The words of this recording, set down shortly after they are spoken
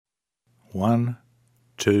1,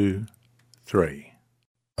 2, 3.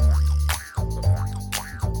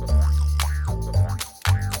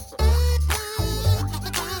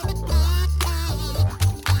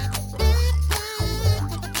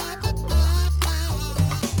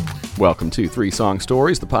 Welcome to Three Song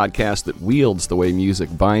Stories, the podcast that wields the way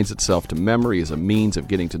music binds itself to memory as a means of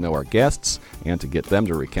getting to know our guests and to get them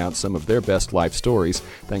to recount some of their best life stories.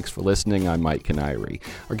 Thanks for listening. I'm Mike Canary.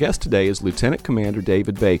 Our guest today is Lieutenant Commander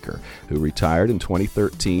David Baker, who retired in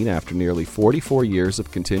 2013 after nearly 44 years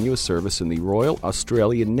of continuous service in the Royal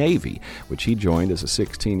Australian Navy, which he joined as a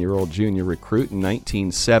 16-year-old junior recruit in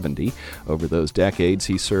 1970. Over those decades,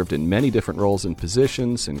 he served in many different roles and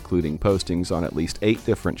positions, including postings on at least 8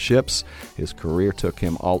 different ships. His career took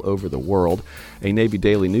him all over the world. A Navy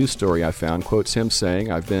Daily News story I found quotes him saying,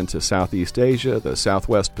 "I've been to Southeast Asia, the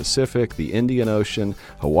Southwest Pacific, the Indian Ocean,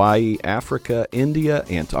 Hawaii, Africa, India,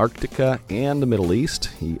 Antarctica, and the Middle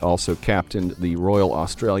East." He also captained the Royal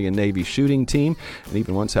Australian Navy shooting team and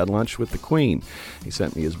even once had lunch with the Queen. He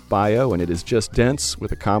sent me his bio, and it is just dense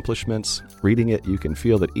with accomplishments. Reading it, you can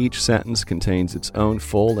feel that each sentence contains its own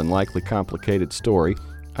full and likely complicated story.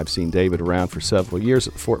 I've seen David around for several years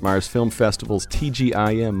at the Fort Myers Film Festival's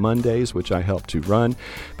TGIM Mondays, which I helped to run,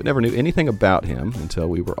 but never knew anything about him until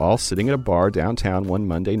we were all sitting at a bar downtown one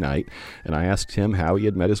Monday night, and I asked him how he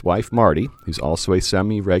had met his wife, Marty, who's also a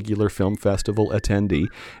semi-regular film festival attendee,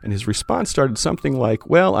 and his response started something like,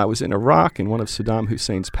 "Well, I was in Iraq in one of Saddam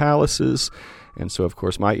Hussein's palaces." And so, of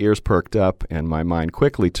course, my ears perked up, and my mind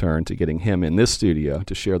quickly turned to getting him in this studio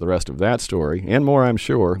to share the rest of that story, and more, I'm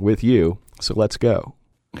sure, with you. So let's go.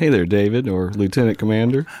 Hey there, David, or Lieutenant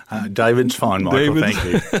Commander. David's fine, Michael. Thank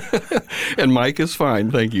you. And Mike is fine.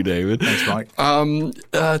 Thank you, David. Thanks, Mike.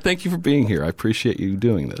 Thank you for being here. I appreciate you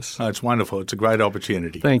doing this. Oh, it's wonderful. It's a great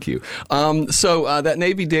opportunity. Thank you. So that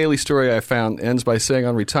Navy Daily story I found ends by saying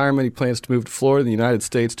on retirement he plans to move to Florida, the United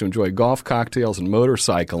States, to enjoy golf, cocktails, and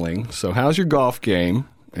motorcycling. So how's your golf game,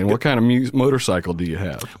 and what kind of motorcycle do you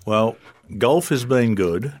have? Well, golf has been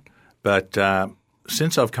good, but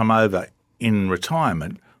since I've come over in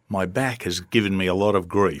retirement, my back has given me a lot of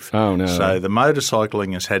grief. Oh, no. So the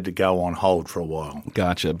motorcycling has had to go on hold for a while.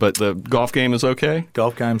 Gotcha. But the golf game is okay?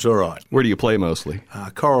 Golf game's all right. Where do you play mostly?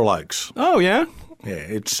 Coral Oaks. Oh, yeah? Yeah,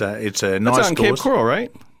 it's a nice course. That's out in Cape Coral,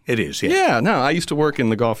 right? It is, yeah. Yeah, no, I used to work in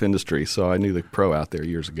the golf industry, so I knew the pro out there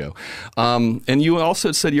years ago. And you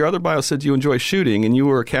also said, your other bio said you enjoy shooting, and you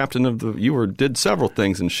were a captain of did several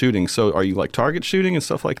things in shooting. So are you like target shooting and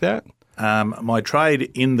stuff like that? My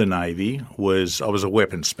trade in the Navy was I was a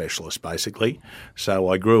weapons specialist, basically. So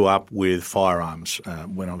I grew up with firearms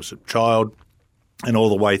when I was a child and all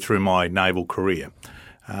the way through my naval career.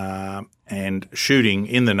 And shooting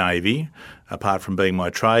in the Navy, apart from being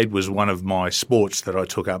my trade, was one of my sports that I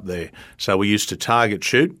took up there. So we used to target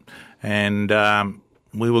shoot, and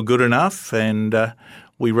we were good enough, and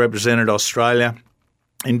we represented Australia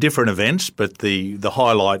in different events, but the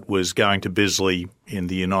highlight was going to Bisley in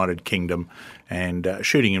the United Kingdom and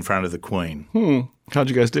shooting in front of the Queen. How'd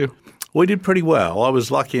you guys do? We did pretty well. I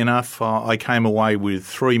was lucky enough. I came away with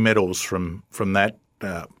 3 medals from that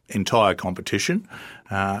entire competition.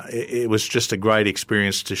 It was just a great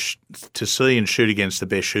experience to see and shoot against the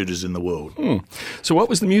best shooters in the world. So what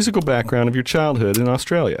was the musical background of your childhood in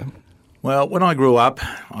Australia? Well, when I grew up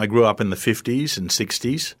in the 50s and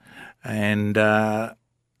 60s, and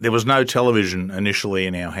there was no television initially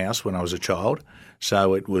in our house when I was a child,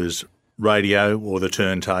 so it was radio or the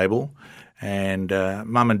turntable. And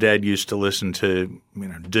Mum and Dad used to listen to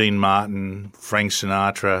Dean Martin, Frank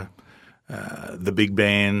Sinatra, the big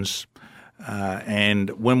bands. And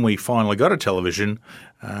when we finally got a television,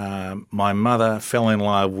 my mother fell in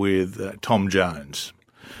love with Tom Jones.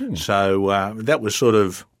 So that was sort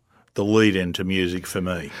of the lead-in to music for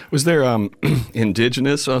me. Was there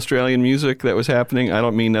indigenous Australian music that was happening? I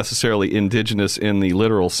don't mean necessarily indigenous in the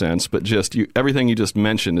literal sense, but just everything you just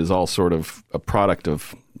mentioned is all sort of a product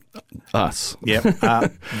of us. Yeah.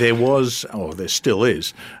 There was, there still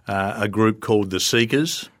is, a group called The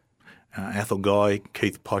Seekers, Athol Guy,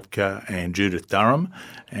 Keith Potka and Judith Durham,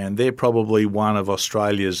 and they're probably one of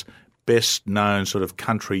Australia's best-known sort of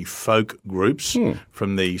country folk groups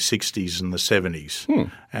from the 60s and the 70s,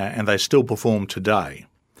 and they still perform today.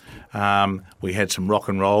 We had some rock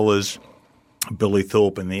and rollers, Billy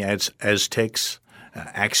Thorpe and the Aztecs,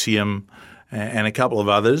 Axiom, and a couple of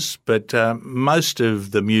others, but most of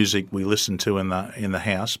the music we listened to in the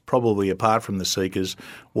house, probably apart from the Seekers,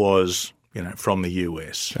 was from the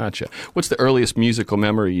US. Gotcha. What's the earliest musical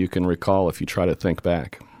memory you can recall if you try to think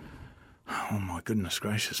back? Oh, my goodness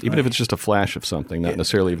gracious. Even if it's just a flash of something, not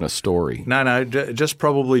necessarily even a story. No, just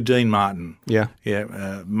probably Dean Martin. Yeah.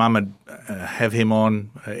 Yeah, Mum would have him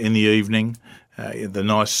on in the evening, the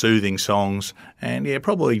nice soothing songs, and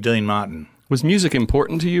probably Dean Martin. Was music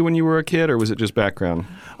important to you when you were a kid, or was it just background?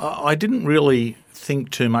 I didn't really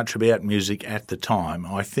think too much about music at the time.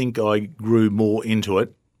 I think I grew more into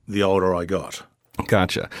it the older I got.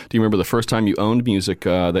 Gotcha. Do you remember the first time you owned music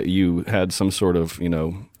that you had some sort of,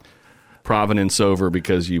 provenance over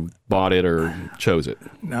because you bought it or chose it?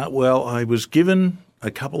 No, well, I was given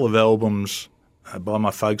a couple of albums by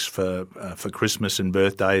my folks for Christmas and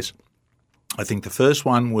birthdays. I think the first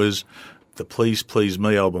one was the Please Please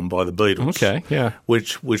Me album by the Beatles. Okay, yeah.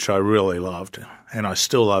 Which I really loved, and I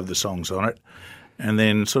still love the songs on it. And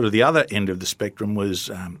then sort of the other end of the spectrum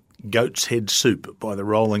was Goat's Head Soup by the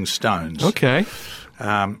Rolling Stones. Okay.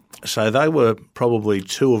 So they were probably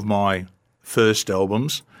two of my first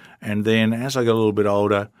albums. And then as I got a little bit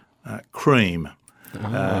older, Cream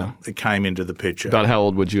came into the picture. About how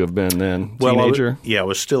old would you have been then? Well, Teenager? I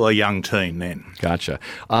was still a young teen then. Gotcha.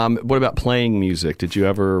 What about playing music? Were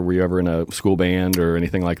you ever in a school band or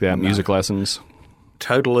anything like that? No. Music lessons?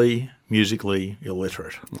 Totally musically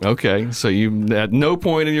illiterate. Okay, so you at no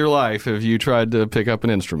point in your life have you tried to pick up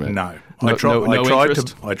an instrument? No. I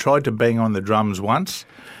tried to bang on the drums once.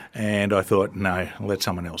 And I thought, no, let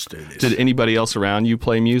someone else do this. Did anybody else around you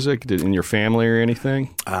play music? In your family or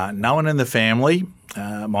anything? No one in the family.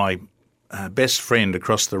 My best friend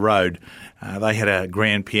across the road, they had a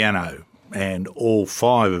grand piano, and all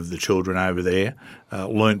 5 of the children over there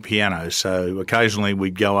learnt piano. So occasionally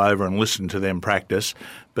we'd go over and listen to them practice,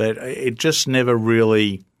 but it just never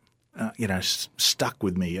really stuck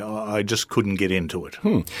with me. I just couldn't get into it.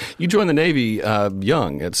 You joined the Navy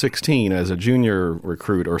young, at 16, as a junior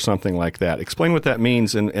recruit or something like that. Explain what that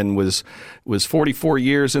means, and was 44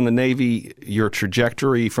 years in the Navy your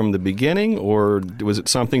trajectory from the beginning, or was it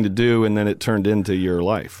something to do and then it turned into your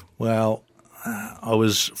life? Well, I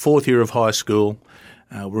was 4th year of high school.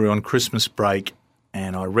 We were on Christmas break,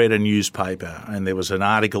 and I read a newspaper, and there was an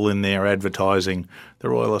article in there advertising the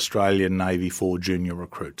Royal Australian Navy for junior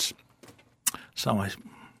recruits. So I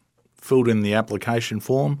filled in the application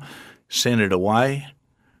form, sent it away,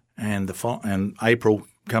 and April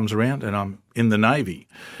comes around and I'm in the Navy.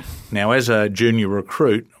 Now, as a junior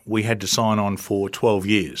recruit, we had to sign on for 12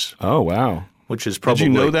 years. Oh, wow. Which is probably...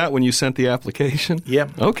 Did you know that when you sent the application?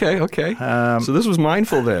 Yep. Okay. So this was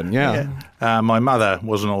mindful then, yeah. My mother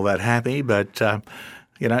wasn't all that happy, but, so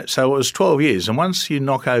it was 12 years. And once you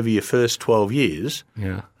knock over your first 12 years,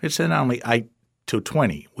 it's then only 8 to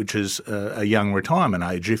 20, which is a young retirement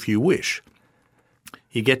age if you wish.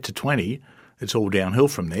 You get to 20, it's all downhill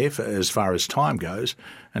from there as far as time goes,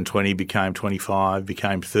 and 20 became 25,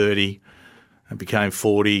 became 30, and became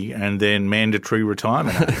 40, and then mandatory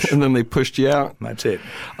retirement age. And then they pushed you out. That's it.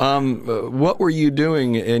 What were you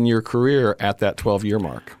doing in your career at that 12-year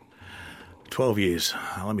mark? 12 years.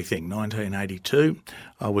 Let me think. 1982.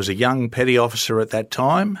 I was a young petty officer at that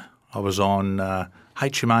time. I was on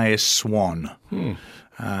HMAS Swan.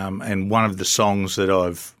 And one of the songs that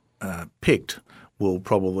I've picked will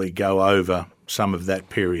probably go over some of that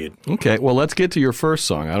period. Okay, well, let's get to your first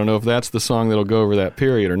song. I don't know if that's the song that'll go over that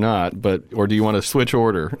period or not, or do you want to switch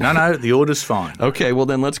order? No, the order's fine. Okay, well,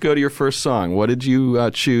 then let's go to your first song. What did you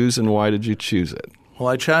choose, and why did you choose it? Well,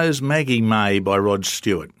 I chose Maggie May by Rod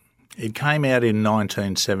Stewart. It came out in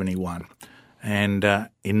 1971. And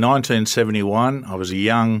in 1971, I was a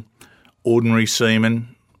young ordinary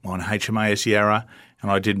seaman on HMAS Yarra,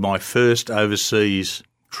 and I did my first overseas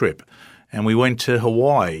trip. And we went to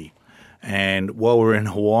Hawaii. And while we were in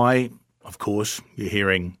Hawaii, of course, you're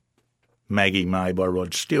hearing Maggie May by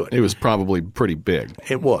Rod Stewart. It was probably pretty big.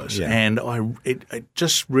 It was. Yeah. And it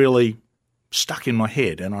just really stuck in my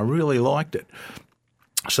head, and I really liked it.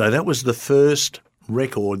 So that was the first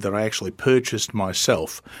record that I actually purchased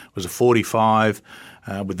myself. It was a 45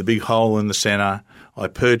 with the big hole in the centre. I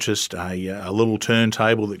purchased a little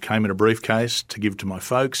turntable that came in a briefcase to give to my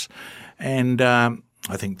folks, and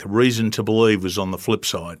I think The Reason to Believe was on the flip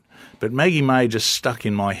side. But Maggie May just stuck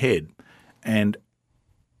in my head. And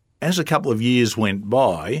as a couple of years went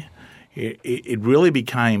by, it really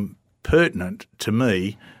became pertinent to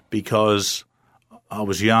me because I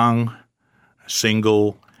was young,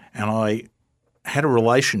 single, and I had a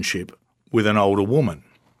relationship with an older woman,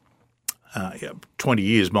 20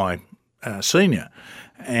 years my senior.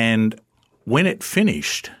 And when it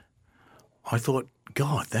finished, I thought,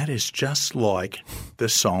 God, that is just like the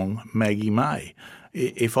song Maggie May.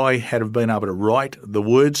 If I had have been able to write the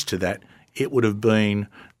words to that, it would have been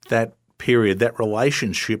that period, that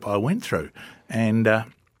relationship I went through. And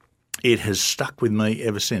it has stuck with me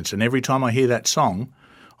ever since. And every time I hear that song,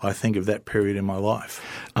 I think of that period in my life.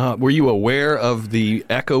 Were you aware of the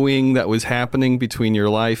echoing that was happening between your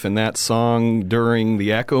life and that song during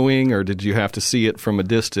the echoing, or did you have to see it from a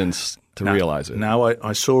distance to realize it? No,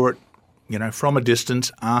 I saw it, from a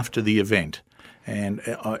distance after the event. And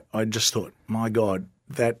I just thought, my God,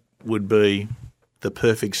 that would be the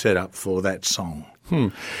perfect setup for that song.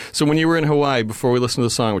 So when you were in Hawaii, before we listen to the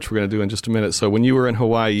song, which we're going to do in just a minute, so when you were in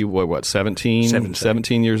Hawaii, you were,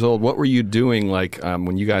 17 years old? What were you doing,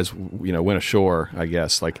 when you guys, went ashore, I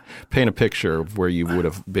guess? Like, paint a picture of where you would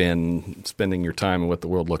have been spending your time and what the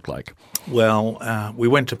world looked like. Well, we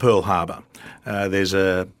went to Pearl Harbor. There's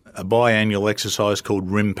a biannual exercise called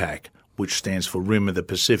RIMPAC, which stands for Rim of the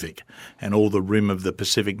Pacific, and all the Rim of the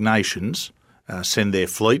Pacific nations send their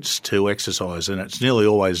fleets to exercise, and it's nearly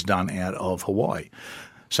always done out of Hawaii.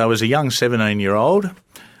 So as a young 17-year-old,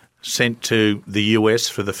 sent to the US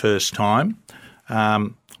for the first time,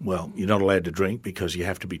 well, you're not allowed to drink because you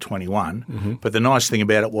have to be 21, but the nice thing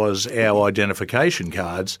about it was our identification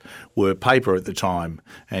cards were paper at the time,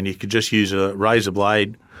 and you could just use a razor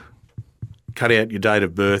blade, cut out your date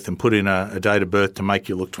of birth and put in a date of birth to make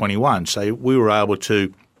you look 21. So we were able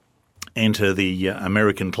to enter the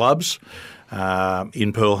American clubs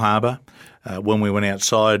in Pearl Harbor. When we went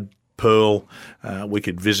outside Pearl, we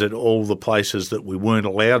could visit all the places that we weren't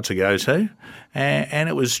allowed to go to, and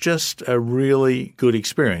it was just a really good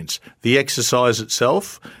experience. The exercise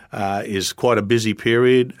itself is quite a busy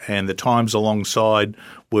period, and the times alongside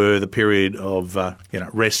were the period of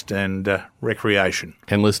rest and recreation.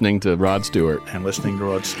 And listening to Rod Stewart.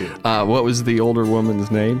 What was the older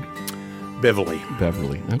woman's name? Beverly.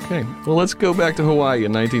 Okay. Well, let's go back to Hawaii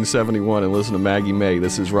in 1971 and listen to Maggie May.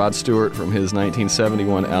 This is Rod Stewart from his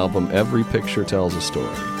 1971 album, Every Picture Tells a Story.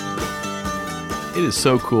 It is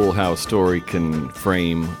so cool how a story can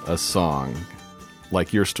frame a song.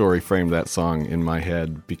 Like your story framed that song in my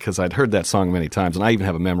head, because I'd heard that song many times, and I even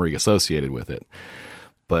have a memory associated with it.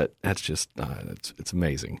 But that's just, it's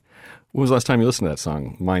amazing. When was the last time you listened to that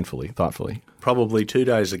song, mindfully, thoughtfully? Probably 2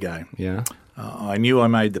 days ago. Yeah? I knew I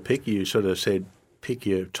made the pick. You sort of said pick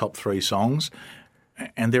your top 3 songs,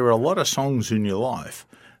 and there are a lot of songs in your life,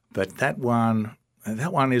 but that one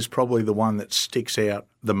is probably the one that sticks out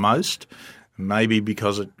the most. Maybe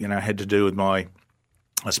because it had to do with my,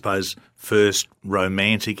 I suppose, first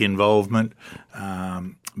romantic involvement,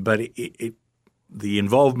 but the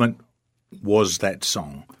involvement was that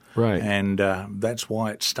song, right? And that's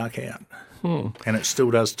why it stuck out, and it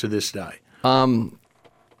still does to this day.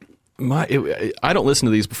 I don't listen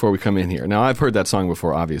to these before we come in here. Now, I've heard that song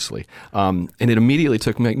before, obviously, and it immediately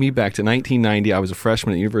took me back to 1990. I was a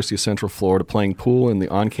freshman at the University of Central Florida playing pool in the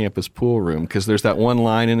on-campus pool room, because there's that one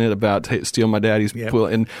line in it about steal my daddy's pool,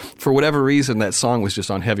 and for whatever reason, that song was just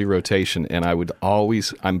on heavy rotation, and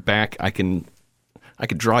I'm back. I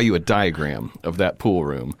could draw you a diagram of that pool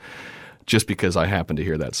room, just because I happened to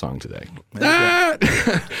hear that song today.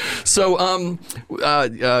 So,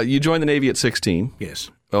 you joined the Navy at 16. Yes.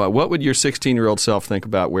 What would your 16-year-old self think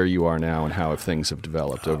about where you are now and how things have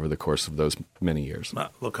developed over the course of those many years?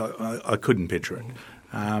 Look, I couldn't picture it.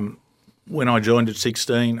 When I joined at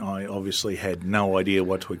 16, I obviously had no idea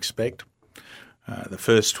what to expect. The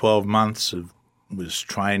first 12 months was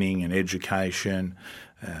training and education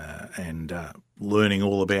and learning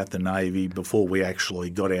all about the Navy before we actually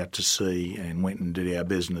got out to sea and went and did our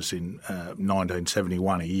business in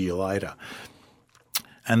 1971, a year later.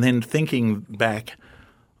 And then thinking back,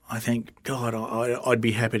 I think, God, I'd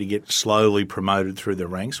be happy to get slowly promoted through the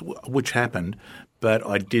ranks, which happened, but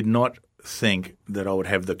I did not think that I would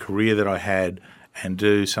have the career that I had and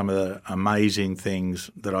do some of the amazing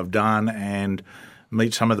things that I've done and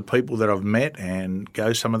meet some of the people that I've met and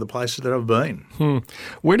go some of the places that I've been.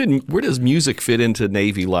 Where does music fit into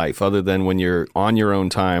Navy life other than when you're on your own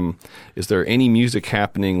time? Is there any music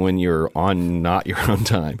happening when you're on not your own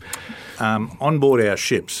time? On board our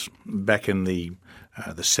ships back in the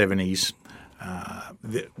 70s,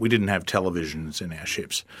 we didn't have televisions in our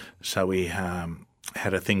ships, so we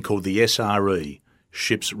had a thing called the SRE,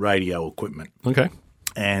 Ship's Radio Equipment. Okay.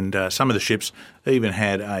 And some of the ships even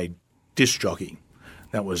had a disc jockey.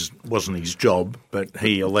 That wasn't his job, but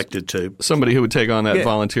he elected to. Somebody who would take on that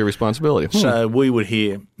volunteer responsibility. So we would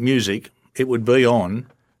hear music. It would be on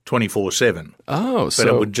 24/7. Oh, but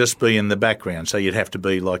it would just be in the background. So you'd have to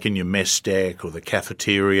be like in your mess stack or the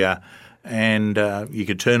cafeteria, and you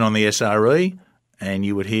could turn on the SRE and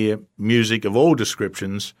you would hear music of all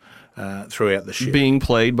descriptions throughout the ship. Being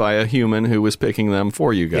played by a human who was picking them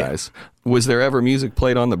for you guys. Yeah. Was there ever music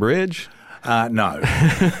played on the bridge? No.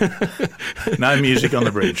 No music on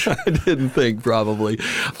the bridge. I didn't think, probably.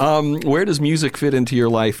 Where does music fit into your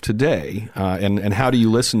life today, and how do you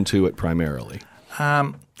listen to it primarily?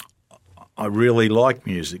 I really like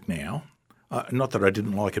music now. Not that I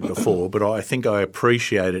didn't like it before, but I think I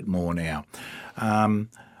appreciate it more now.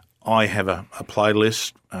 I have a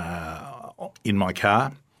playlist in my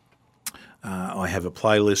car. I have a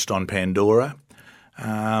playlist on Pandora.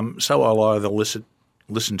 So I'll either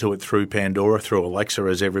listen to it through Pandora, through Alexa,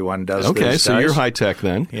 as everyone does these days. Okay, so you're high tech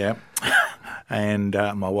then. Yeah. And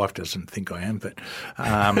my wife doesn't think I am, but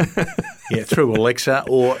through Alexa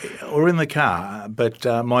or in the car. But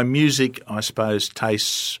my music, I suppose,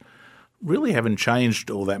 tastes really haven't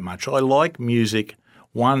changed all that much. I like music,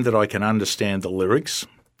 one, that I can understand the lyrics.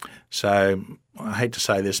 So I hate to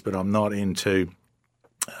say this, but I'm not into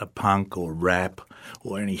punk or rap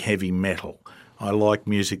or any heavy metal. I like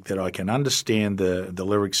music that I can understand the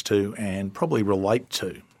lyrics to and probably relate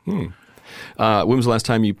to. When was the last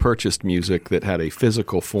time you purchased music that had a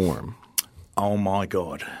physical form? Oh, my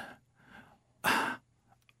God.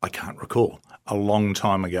 I can't recall. A long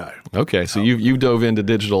time ago. Okay, so you dove into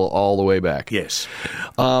digital all the way back. Yes.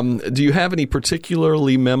 Do you have any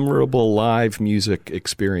particularly memorable live music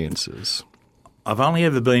experiences? I've only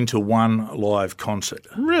ever been to one live concert.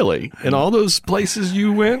 Really? In all those places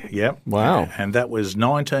you went? Yep. Wow. And that was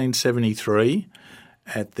 1973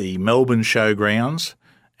 at the Melbourne Showgrounds,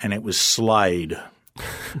 and it was Slade.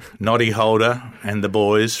 Noddy Holder and the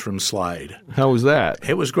boys from Slade. How was that?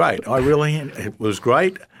 It was great. It was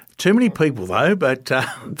great. Too many people, though, but...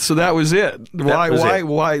 So that was it. Why?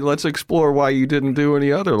 It. Let's explore why you didn't do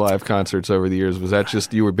any other live concerts over the years. Was that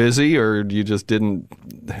just you were busy, or you just didn't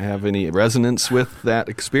have any resonance with that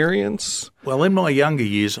experience? Well, in my younger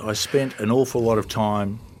years, I spent an awful lot of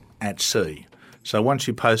time at sea. So once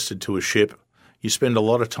you posted to a ship, you spend a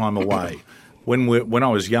lot of time away. When I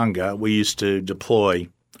was younger, we used to deploy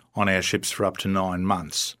on our ships for up to 9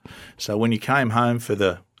 months. So when you came home for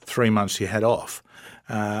the 3 months you had off,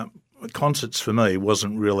 concerts for me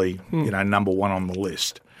wasn't really, number one on the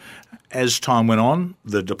list. As time went on,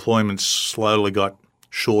 the deployments slowly got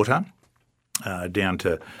shorter, down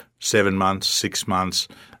to 7 months, 6 months,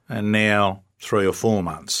 and now 3 or 4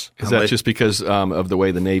 months. Is that just because of the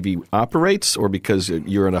way the Navy operates, or because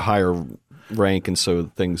you're in a higher rank and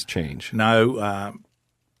so things change? No.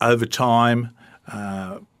 Over time,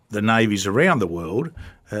 the navies around the world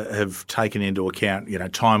have taken into account,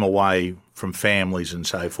 time away from families and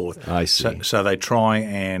so forth. I see. So they try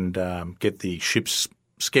and get the ship's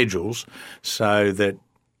schedules so that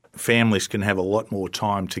families can have a lot more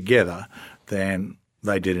time together than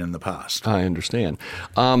they did in the past. I understand.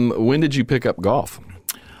 When did you pick up golf?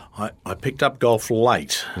 I picked up golf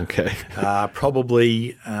late. Okay.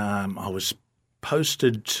 Probably I was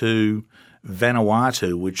posted to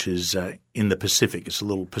Vanuatu, which is in the Pacific. It's a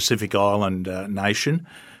little Pacific island nation,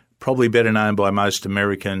 probably better known by most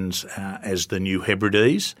Americans as the New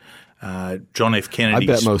Hebrides. John F. Kennedy's...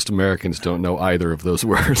 I bet most Americans don't know either of those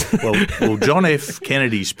words. well, John F.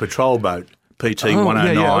 Kennedy's patrol boat,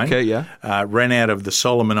 PT-109, ran out of the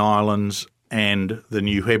Solomon Islands and the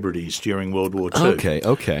New Hebrides during World War II.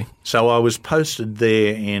 Okay. So I was posted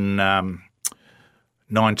there in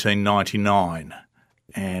 1999.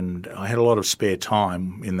 And I had a lot of spare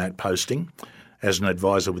time in that posting as an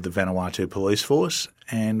advisor with the Vanuatu Police Force,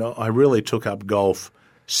 and I really took up golf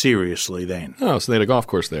seriously then. Oh, so they had a golf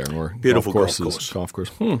course there. Or beautiful golf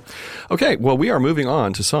course. Okay, well, we are moving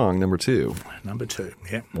on to song number 2. Number 2,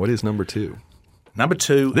 yeah. What is number 2? Number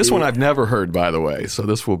 2 This one I've never heard, by the way, so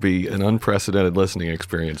this will be an unprecedented listening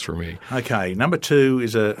experience for me. Okay, number 2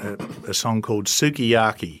 is a song called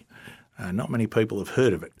Sukiyaki. Not many people have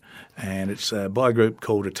heard of it. And it's by a group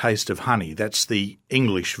called A Taste of Honey. That's the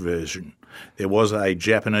English version. There was a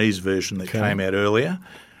Japanese version that came out earlier,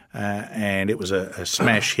 and it was a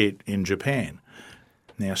smash hit in Japan.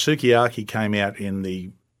 Now, Sukiyaki came out in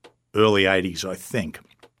the early 80s, I think.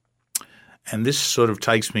 And this sort of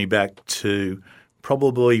takes me back to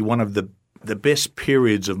probably one of the best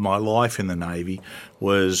periods of my life in the Navy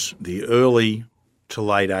was the early to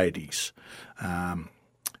late 80s. I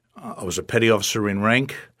was a petty officer in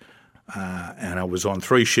rank. And I was on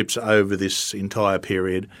 3 ships over this entire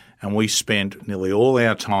period, and we spent nearly all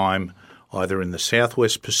our time either in the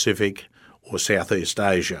Southwest Pacific or Southeast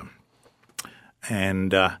Asia.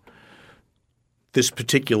 And this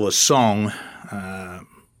particular song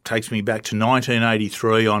takes me back to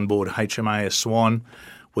 1983 on board HMAS Swan.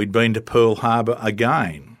 We'd been to Pearl Harbor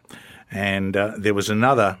again, and there was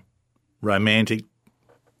another romantic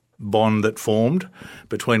bond that formed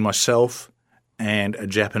between myself and a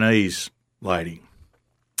Japanese lady.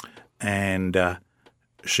 and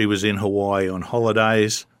she was in Hawaii on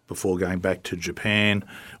holidays before going back to Japan.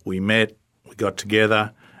 We met, we got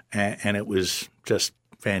together, and it was just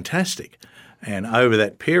fantastic. And over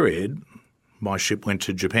that period, my ship went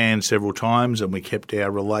to Japan several times and we kept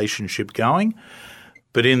our relationship going.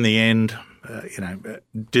 But in the end,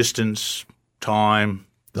 distance, time,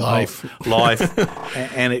 life,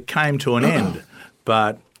 and it came to an end.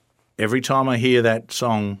 But every time I hear that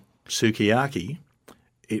song, Sukiyaki,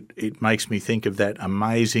 it makes me think of that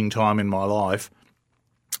amazing time in my life,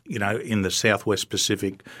 in the Southwest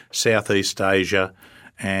Pacific, Southeast Asia,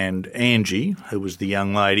 and Angie, who was the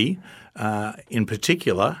young lady, in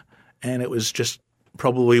particular, and it was just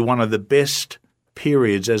probably one of the best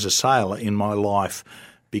periods as a sailor in my life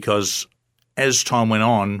because as time went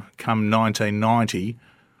on, come 1990,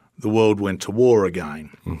 the world went to war again.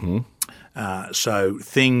 Mm-hmm. So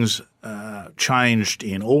things changed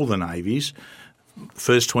in all the navies.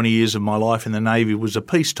 First 20 years of my life in the Navy was a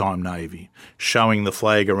peacetime Navy, showing the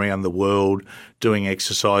flag around the world, doing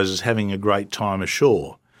exercises, having a great time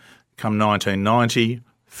ashore. Come 1990,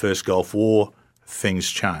 first Gulf War,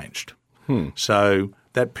 things changed. So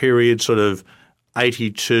that period, sort of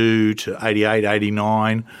 82 to 88,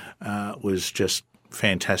 89, was just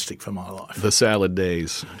fantastic for my life. The salad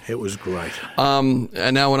days. It was great.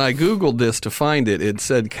 And now when I Googled this to find it, it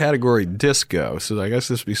said category disco. So I guess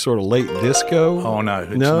this would be sort of late disco? Oh, no.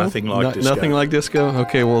 It's nothing like disco. Nothing like disco?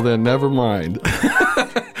 Okay, well then never mind.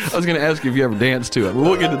 I was going to ask you if you ever danced to it.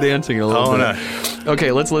 We'll get to dancing in a little bit. No.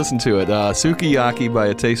 Okay, let's listen to it. Sukiyaki by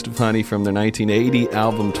A Taste of Honey from their 1980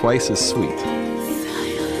 album Twice as Sweet.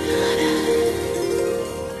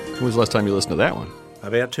 When was the last time you listened to that one?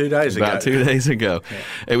 About 2 days ago. About 2 days ago. Yeah.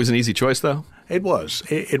 It was an easy choice, though? It was.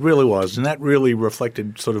 It really was. And that really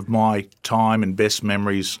reflected sort of my time and best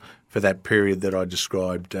memories for that period that I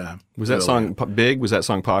described Was that earlier. song big? Was that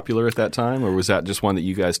song popular at that time? Or was that just one that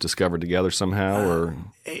you guys discovered together somehow? Or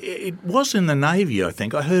It was in the Navy, I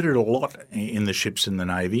think. I heard it a lot in the ships in the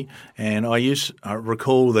Navy. And I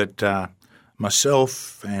recall that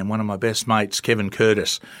myself and one of my best mates, Kevin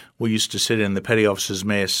Curtis, we used to sit in the petty officers'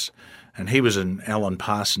 mess, and he was an Alan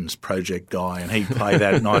Parsons Project guy, and he'd play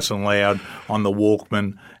that nice and loud on the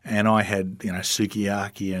Walkman, and I had,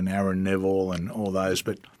 Sukiyaki and Aaron Neville and all those.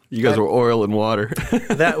 But you guys were oil and water.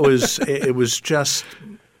 it was just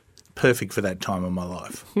perfect for that time of my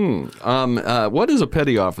life. What does a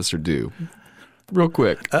petty officer do? Real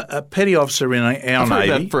quick. A petty officer in our Navy. I've heard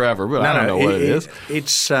that forever, but I don't know what it is.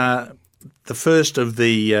 It's the first of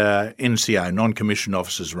the NCO, non-commissioned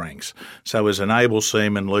officers' ranks. So as an able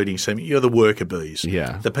seaman, leading seaman, you're the worker bees.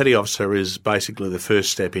 Yeah. The petty officer is basically the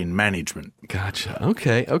first step in management. Gotcha.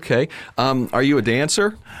 Okay. Are you a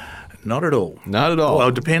dancer? Not at all. Not at all. Well,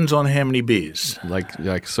 it depends on how many beers.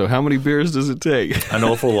 Like so how many beers does it take? An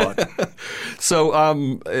awful lot.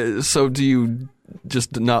 So do you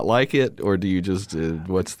just not like it, or do you just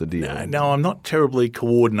what's the deal? No, I'm not terribly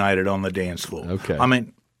coordinated on the dance floor. Okay. I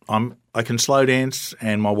mean, I can slow dance,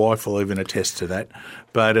 and my wife will even attest to that.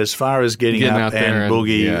 But as far as getting up out there and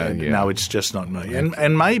boogie, yeah. no, it's just not me.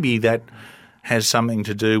 And maybe that has something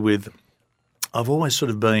to do with I've always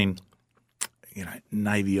sort of been,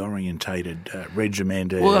 Navy orientated,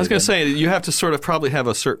 regimented. Well, I was going to say you have to sort of probably have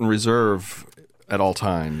a certain reserve at all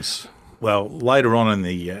times. Well, later on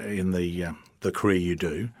in the career you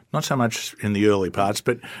do. Not so much in the early parts,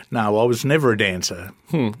 but no, I was never a dancer.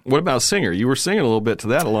 What about a singer? You were singing a little bit to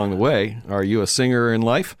that along the way. Are you a singer in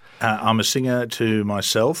life? I'm a singer to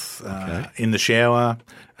myself, in the shower,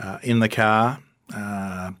 in the car.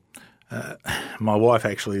 My wife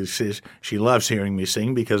actually says she loves hearing me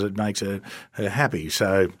sing because it makes her happy.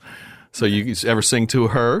 So you ever sing to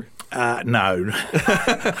her? No.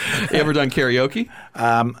 You ever done karaoke?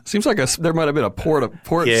 Seems like there might have been a port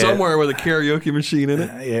somewhere with a karaoke machine in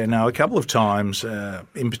it. A couple of times,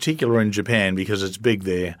 in particular in Japan because it's big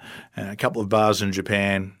there. A couple of bars in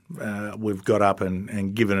Japan, we've got up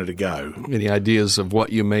and given it a go. Any ideas of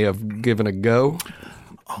what you may have given a go?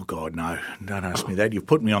 Oh, God, no. Don't ask me that. You've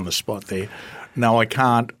put me on the spot there. No, I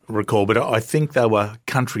can't recall, but I think they were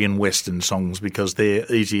country and western songs because they're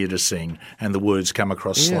easier to sing and the words come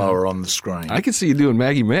across slower on the screen. I could see you doing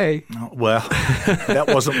Maggie May. Well, that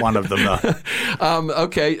wasn't one of them, though.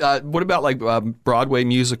 Okay. What about like Broadway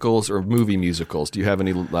musicals or movie musicals? Do you have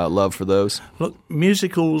any love for those? Look,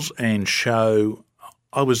 musicals and show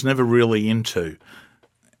I was never really into.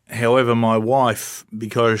 However, my wife,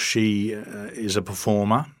 because she is a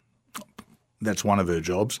performer, that's one of her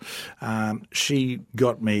jobs, she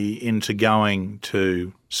got me into going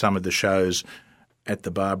to some of the shows at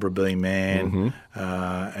the Barbara B. Mann,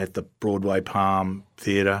 at the Broadway Palm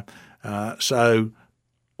Theatre. So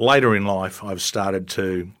later in life, I've started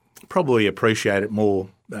to probably appreciate it more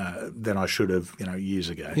than I should have, years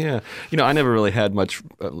ago. Yeah. I never really had much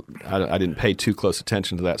I didn't pay too close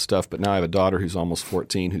attention to that stuff, but now I have a daughter who's almost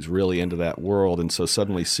 14 who's really into that world, and so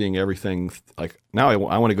suddenly seeing everything, like now I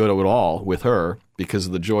want to go to it all with her because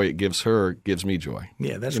of the joy it gives her gives me joy.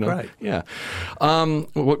 Yeah, that's great. Yeah.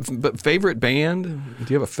 But favorite band?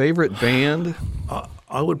 Do you have a favorite band?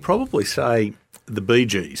 I would probably say the Bee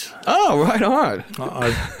Gees. Oh, right on.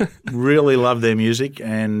 I really love their music,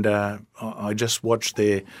 and I just watched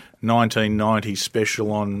their 1990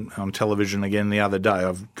 special on television again the other day.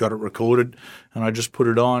 I've got it recorded, and I just put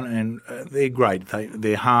it on, and they're great.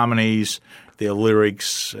 Their harmonies, their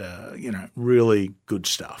lyrics, really good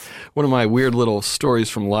stuff. One of my weird little stories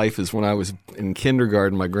from life is when I was in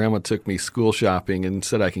kindergarten, my grandma took me school shopping and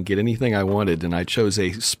said I can get anything I wanted, and I chose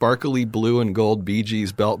a sparkly blue and gold Bee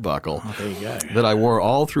Gees belt buckle there you go. that I wore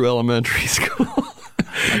all through elementary school.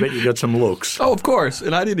 I bet you got some looks. Oh, of course,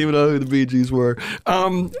 and I didn't even know who the Bee Gees were.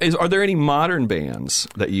 Are there any modern bands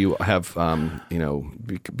that you have,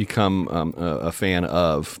 become a fan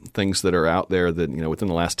of? Things that are out there that within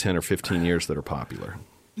the last 10 or 15 years that are popular?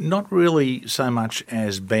 Not really so much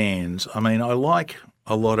as bands. I mean, I like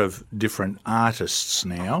a lot of different artists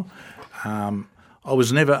now. I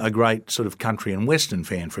was never a great sort of country and western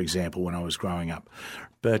fan, for example, when I was growing up.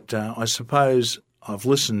 But I suppose I've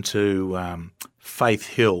listened to Faith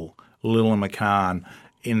Hill, Lil McCann,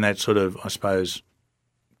 in that sort of, I suppose,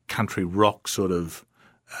 country rock sort of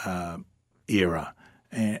era.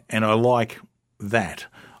 And I like that.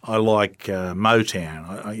 I like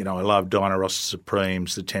Motown. I love Dinah Ross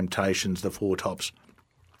Supremes, The Temptations, The Four Tops,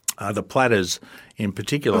 the Platters in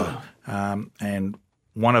particular. And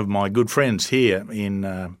one of my good friends here in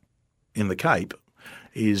the Cape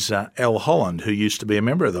is Al Holland, who used to be a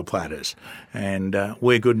member of the Platters, and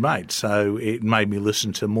we're good mates. So it made me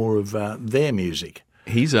listen to more of their music.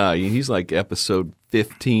 He's like episode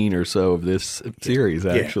 15 or so of this series,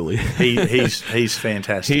 actually. Yeah. He's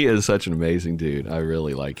fantastic. He is such an amazing dude. I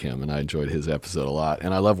really like him, and I enjoyed his episode a lot.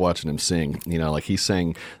 And I love watching him sing. Like he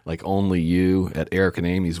sang like Only You at Eric and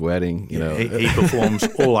Amy's wedding. He performs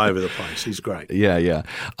all over the place. He's great. Yeah.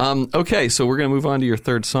 Okay, so we're going to move on to your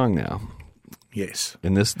third song now. Yes.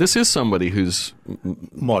 And this is somebody who's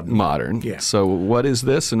modern. Yeah. So what is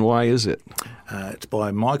this and why is it? It's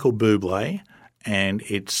by Michael Bublé, and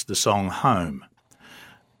it's the song Home.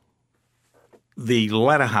 The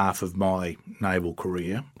latter half of my naval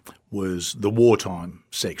career was the wartime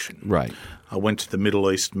section. Right. I went to the Middle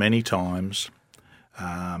East many times,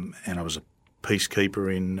 and I was a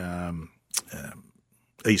peacekeeper in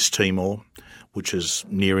East Timor, which is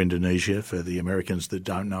near Indonesia for the Americans that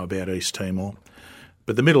don't know about East Timor.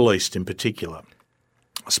 But the Middle East in particular,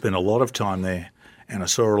 I spent a lot of time there, and I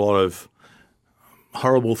saw a lot of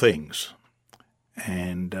horrible things.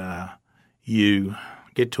 And you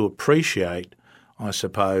get to appreciate, I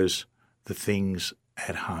suppose, the things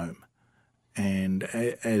at home. And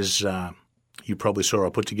as you probably saw, I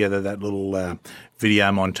put together that little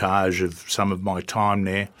video montage of some of my time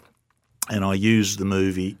there. And I used the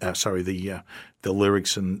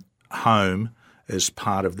lyrics in Home as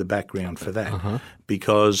part of the background for that,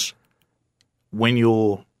 because when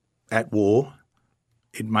you're at war,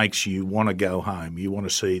 it makes you want to go home. You want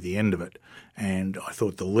to see the end of it. And I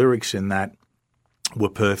thought the lyrics in that were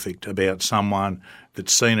perfect about someone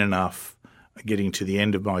that's seen enough getting to the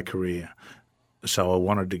end of my career. So I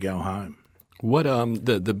wanted to go home. What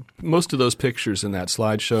the most of those pictures in that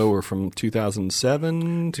slideshow were from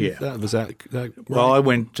 2007? Yeah. Was that right? Well,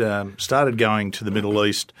 I started going to the Middle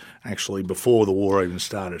East actually before the war even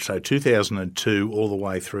started. So 2002 all the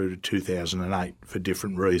way through to 2008 for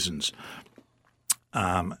different reasons.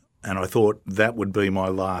 And I thought that would be my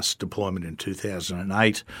last deployment in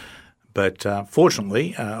 2008. But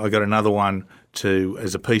fortunately, I got another one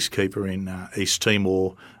as a peacekeeper in East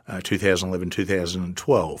Timor 2011,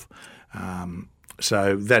 2012.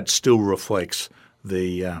 So that still reflects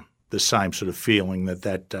the same sort of feeling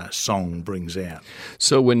that song brings out.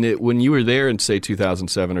 So when you were there in, say,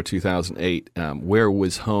 2007 or 2008, where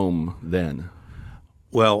was home then?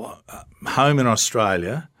 Well, home in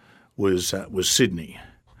Australia was Sydney,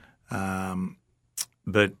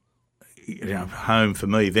 but home for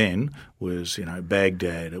me then was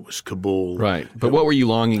Baghdad. It was Kabul. Right. But what were you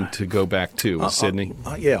longing to go back to? Was Sydney?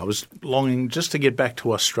 I was longing just to get back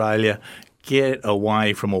to Australia, get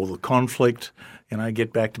away from all the conflict.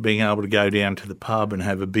 Get back to being able to go down to the pub and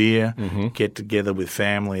have a beer, get together with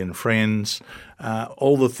family and friends.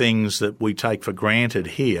 All the things that we take for granted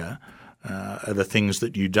here are the things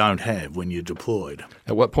that you don't have when you're deployed.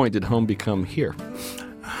 At what point did home become here?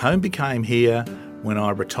 Home became here when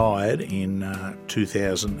I retired in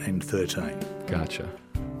 2013. Gotcha.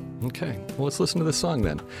 Okay, well, let's listen to this song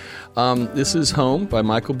then. This is Home by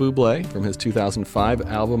Michael Bublé from his 2005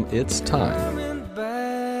 album It's Time.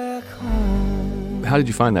 How did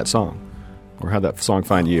you find that song? Or how did that song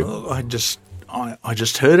find you? I just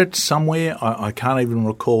heard it somewhere. I can't even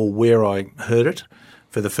recall where I heard it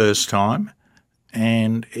for the first time.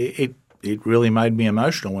 And it really made me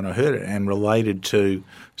emotional when I heard it and related to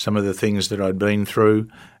some of the things that I'd been through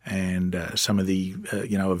and some of the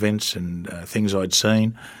events and things I'd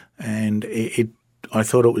seen. And I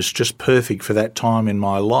thought it was just perfect for that time in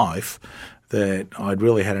my life that I'd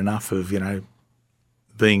really had enough of,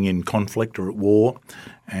 being in conflict or at war,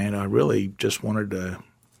 and I really just wanted to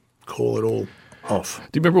call it all off.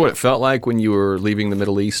 Do you remember what it felt like when you were leaving the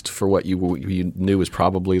Middle East for what you knew was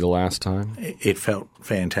probably the last time? It felt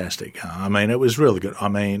fantastic. I mean, it was really good. I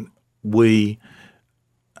mean, we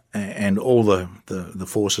and all the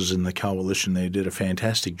forces in the coalition there did a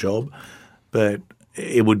fantastic job, but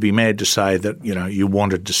it would be mad to say that, you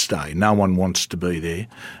wanted to stay. No one wants to be there.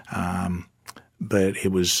 But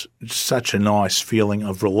it was such a nice feeling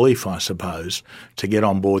of relief, I suppose, to get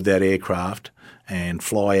on board that aircraft and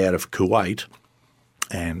fly out of Kuwait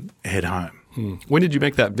and head home. When did you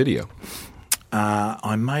make that video?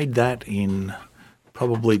 I made that in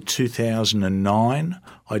probably 2009.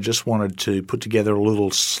 I just wanted to put together a little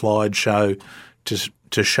slideshow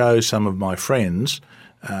to show some of my friends,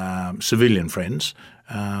 civilian friends,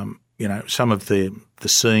 some of the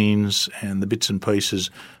scenes and the bits and pieces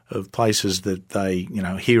of places that they,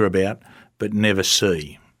 hear about but never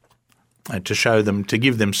see, and to show them, to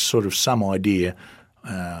give them sort of some idea,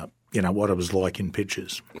 what it was like in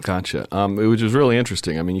pictures. Gotcha. Which was really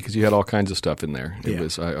interesting. I mean, because you had all kinds of stuff in there. It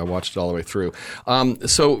was. I watched it all the way through.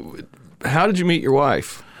 So, how did you meet your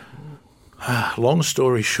wife? Long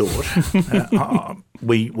story short,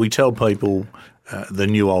 we tell people the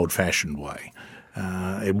new old-fashioned way.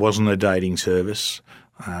 It wasn't a dating service.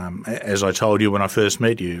 As I told you when I first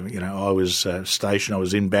met you, I was stationed. I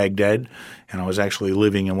was in Baghdad, and I was actually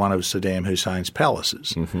living in one of Saddam Hussein's palaces.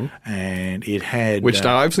 Mm-hmm. And it had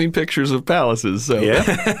now I've seen pictures of palaces. So yeah,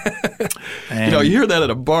 and, you hear that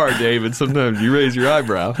at a bar, David. Sometimes you raise your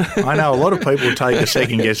eyebrow. I know a lot of people take a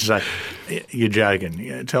second guess and say, "You're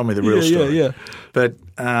joking. Tell me the real story." Yeah. But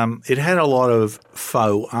it had a lot of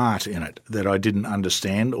faux art in it that I didn't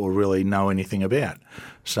understand or really know anything about.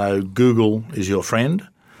 So Google is your friend.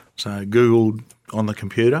 So I Googled on the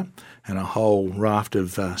computer and a whole raft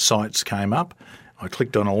of sites came up. I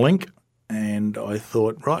clicked on a link and I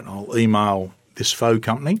thought, right, I'll email this faux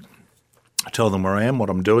company, tell them where I am,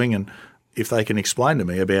 what I'm doing, and if they can explain to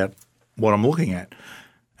me about what I'm looking at.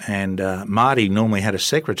 And Marty normally had a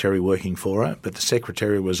secretary working for her, but the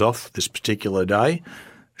secretary was off this particular day.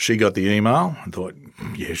 She got the email and thought,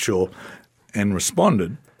 yeah, sure, and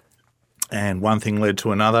responded. And one thing led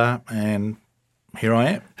to another, and here I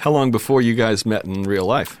am. How long before you guys met in real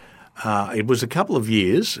life? It was a couple of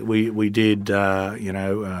years. We did,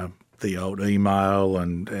 the old email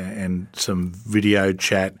and some video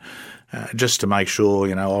chat just to make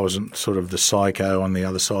sure, I wasn't sort of the psycho on the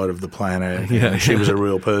other side of the planet. Yeah. She was a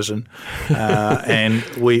real person. And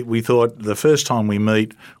we thought the first time we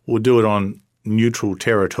meet, we'll do it on neutral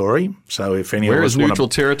territory. So if any Where of is us neutral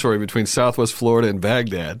territory between Southwest Florida and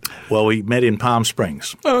Baghdad? Well, we met in Palm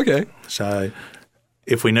Springs. Oh, okay. So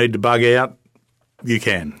if we need to bug out, you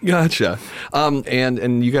can. Gotcha.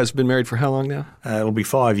 And you guys have been married for how long now? It'll be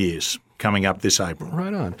 5 years coming up this April.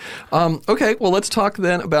 Right on. Okay, well, let's talk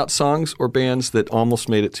then about songs or bands that almost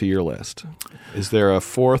made it to your list. Is there a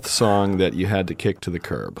fourth song that you had to kick to the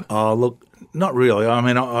curb? Oh, look, not really. I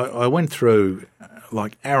mean, I went through,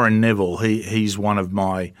 like Aaron Neville, he's one of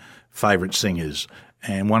my favourite singers,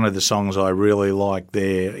 and one of the songs I really like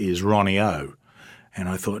there is Ronnie O. And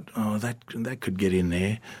I thought, that could get in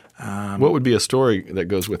there. What would be a story that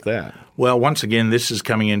goes with that? Well, once again, this is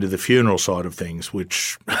coming into the funeral side of things,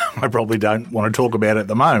 which I probably don't want to talk about at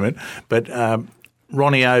the moment. But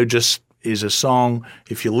Ronnie O just is a song,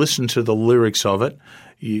 if you listen to the lyrics of it,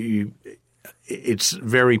 it's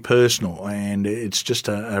very personal and it's just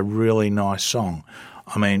a really nice song.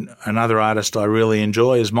 I mean, another artist I really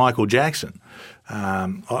enjoy is Michael Jackson.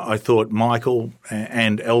 I thought Michael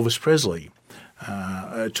and Elvis Presley,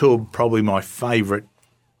 two of probably my favourite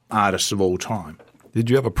artists of all time. Did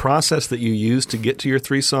you have a process that you used to get to your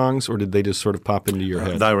three songs, or did they just sort of pop into your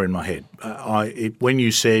head? They were in my head. When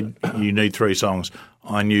you said you need three songs,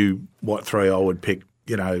 I knew what three I would pick,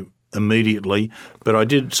 immediately. But I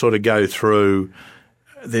did sort of go through.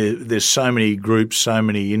 There's so many groups, so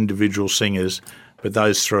many individual singers, but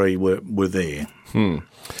those three were there.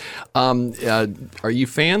 Are you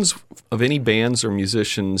fans of any bands or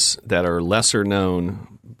musicians that are lesser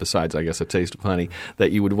known, besides, I guess, A Taste of Honey,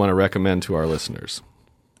 that you would want to recommend to our listeners?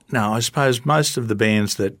 No, I suppose most of the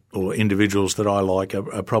bands or individuals that I like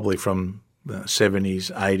are probably from the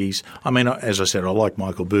 70s, 80s. I mean, as I said, I like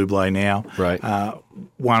Michael Bublé now. Right.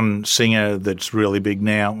 One singer that's really big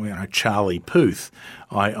now, Charlie Puth.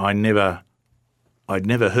 I'd never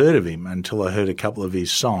heard of him until I heard a couple of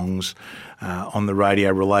his songs on the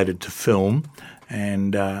radio related to film,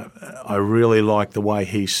 and I really like the way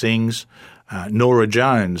he sings. Norah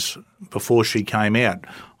Jones, before she came out,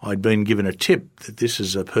 I'd been given a tip that this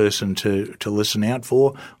is a person to listen out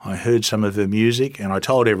for. I heard some of her music, and I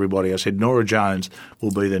told everybody, I said, Norah Jones will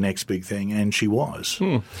be the next big thing, and she was.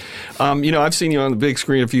 I've seen you on the big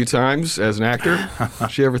screen a few times as an actor.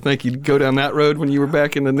 Did you ever think you'd go down that road when you were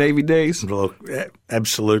back in the Navy days? Look,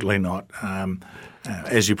 absolutely not.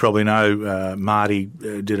 As you probably know, Marty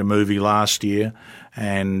did a movie last year,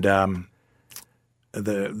 and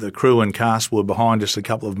the crew and cast were behind us a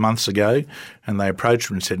couple of months ago, and they approached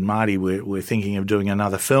her and said, Marty, we're thinking of doing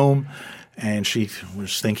another film. And she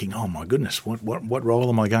was thinking, oh, my goodness, what role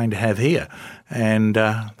am I going to have here? And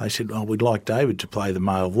they said, oh, we'd like David to play the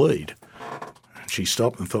male lead. And she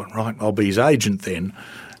stopped and thought, right, I'll be his agent then.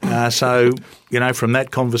 So, from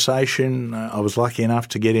that conversation, I was lucky enough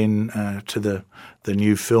to get in to the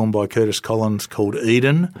new film by Curtis Collins called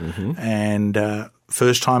Eden, and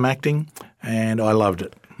first time acting, and I loved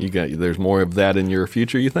it. There's more of that in your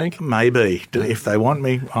future, you think? Maybe. If they want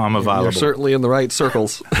me, I'm available. You're certainly in the right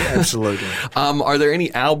circles. Absolutely. Are there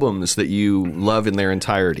any albums that you love in their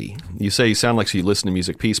entirety? You say you sound like you listen to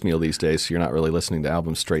music piecemeal these days, so you're not really listening to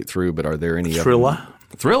albums straight through, but are there any Thriller.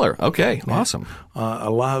 Thriller. Okay. Yeah. Awesome. I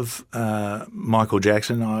love Michael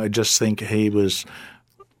Jackson. I just think he was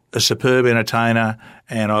a superb entertainer,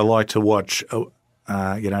 and I like to watch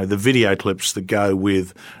the video clips that go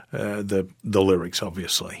with the lyrics,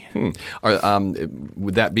 obviously.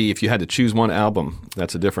 Would that be, if you had to choose one album,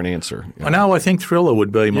 that's a different answer? I think Thriller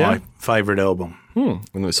would be my favourite album.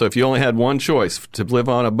 So if you only had one choice to live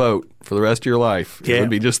on a boat for the rest of your life, it would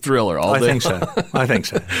be just Thriller all day. I think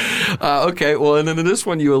so. Okay, well, and then in this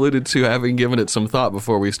one you alluded to having given it some thought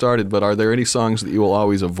before we started, but are there any songs that you will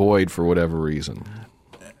always avoid for whatever reason?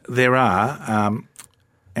 There are,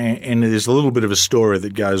 and there's a little bit of a story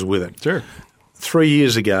that goes with it. Sure. 3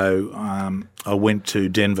 years ago, I went to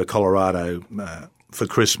Denver, Colorado for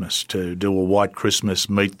Christmas to do a white Christmas,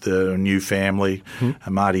 meet the new family.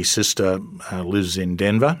 Marty's sister lives in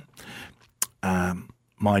Denver.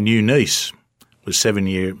 My new niece was 7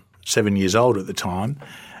 years old at the time,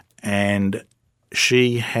 and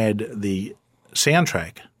she had the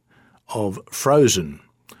soundtrack of Frozen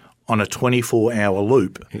on a 24-hour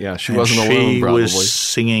loop. Yeah, she wasn't alone, probably. She was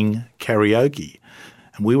singing karaoke.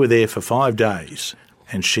 And we were there for 5 days,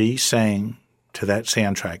 and she sang to that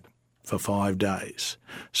soundtrack for 5 days.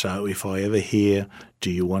 So if I ever hear,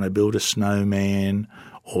 do you want to build a snowman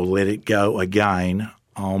or let it go again,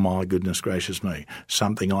 oh my goodness gracious me,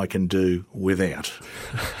 something I can do without.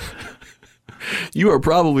 You are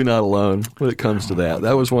probably not alone when it comes to that.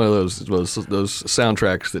 That was one of those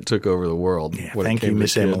soundtracks that took over the world. Yeah, thank you,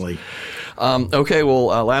 Miss Emily. Okay, well,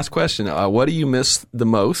 last question. What do you miss the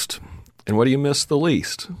most and what do you miss the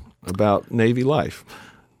least about Navy life?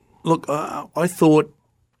 Look, I thought,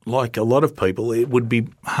 like a lot of people, it would be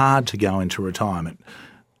hard to go into retirement.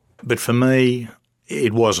 But for me,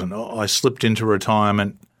 it wasn't. I slipped into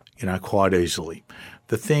retirement, quite easily.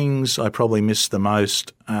 The things I probably miss the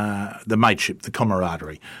most, the mateship, the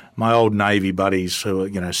camaraderie. My old Navy buddies who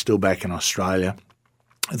are, still back in Australia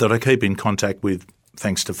that I keep in contact with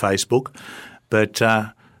thanks to Facebook. But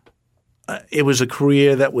it was a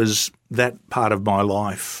career that was that part of my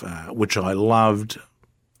life, which I loved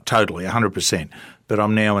totally, 100%. But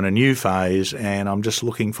I'm now in a new phase and I'm just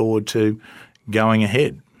looking forward to going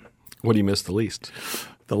ahead. What do you miss the least?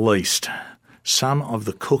 The least. Some of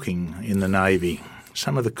the cooking in the Navy.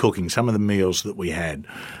 Some of the meals that we had.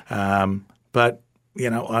 But,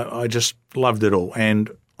 I just loved it all. And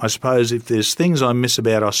I suppose if there's things I miss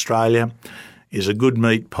about Australia is a good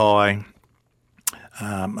meat pie,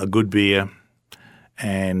 a good beer,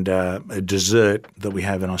 and a dessert that we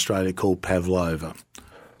have in Australia called pavlova.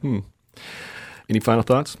 Any final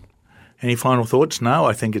thoughts? Any final thoughts? No,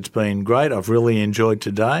 I think it's been great. I've really enjoyed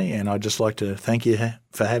today, and I'd just like to thank you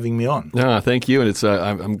for having me on. No, thank you, and it's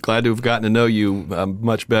I'm glad to have gotten to know you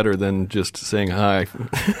much better than just saying hi.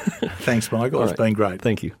 Thanks, Michael. It's been great.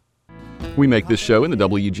 Thank you. We make this show in the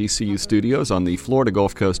WGCU studios on the Florida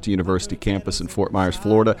Gulf Coast University campus in Fort Myers,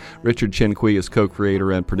 Florida. Richard Chinqui is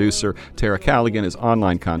co-creator and producer. Tara Callaghan is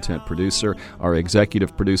online content producer. Our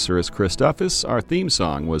executive producer is Chris Duffus. Our theme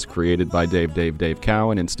song was created by Dave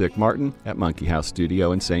Cowan and Stick Martin at Monkey House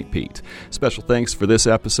Studio in St. Pete. Special thanks for this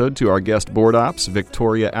episode to our guest board ops,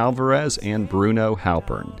 Victoria Alvarez and Bruno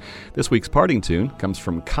Halpern. This week's parting tune comes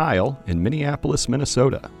from Kyle in Minneapolis,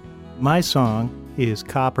 Minnesota. My song is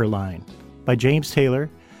Copper Line by James Taylor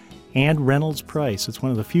and Reynolds Price. It's one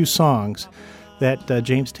of the few songs that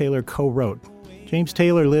James Taylor co-wrote. James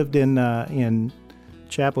Taylor lived in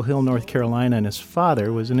Chapel Hill, North Carolina, and his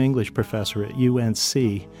father was an English professor at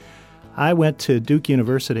UNC. I went to Duke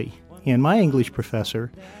University, and my English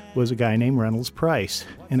professor was a guy named Reynolds Price.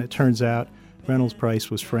 And it turns out Reynolds Price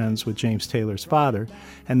was friends with James Taylor's father,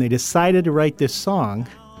 and they decided to write this song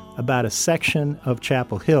about a section of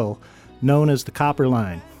Chapel Hill known as the Copper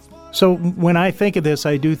Line. So when I think of this,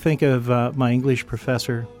 I do think of my English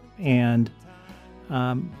professor, and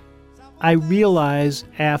I realize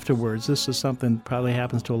afterwards, this is something that probably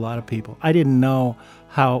happens to a lot of people, I didn't know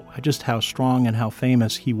how strong and how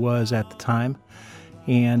famous he was at the time.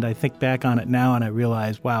 And I think back on it now and I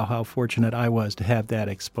realize, wow, how fortunate I was to have that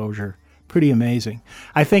exposure. Pretty amazing.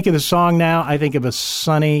 I think of the song now, I think of a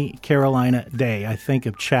sunny Carolina day. I think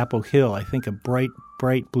of Chapel Hill. I think of bright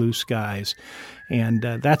blue skies. And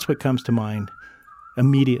that's what comes to mind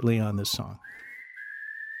immediately on this song.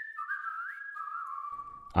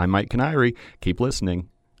 I'm Mike Canary. Keep listening.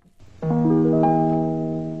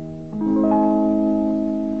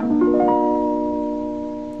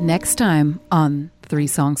 Next time on 3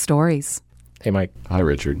 Song Stories. Hey, Mike. Hi,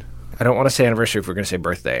 Richard. I don't want to say anniversary if we're going to say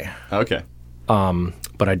birthday. Okay.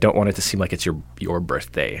 But I don't want it to seem like it's your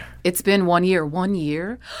birthday. It's been 1 year. 1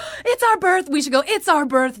 year? It's our birth. We should go, it's our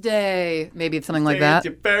birthday. Maybe it's something like that. It's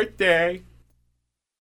your birthday.